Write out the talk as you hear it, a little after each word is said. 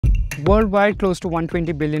Worldwide, close to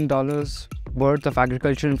 $120 billion worth of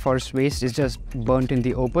agriculture and forest waste is just burnt in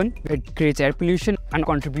the open. It creates air pollution and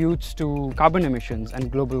contributes to carbon emissions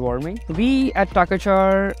and global warming. We at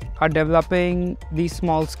Takachar are developing these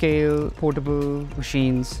small-scale portable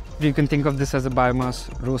machines. You can think of this as a biomass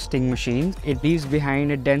roasting machine. It leaves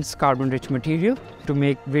behind a dense carbon-rich material to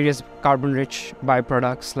make various carbon-rich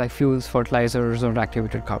byproducts like fuels, fertilizers, or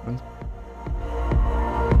activated carbon.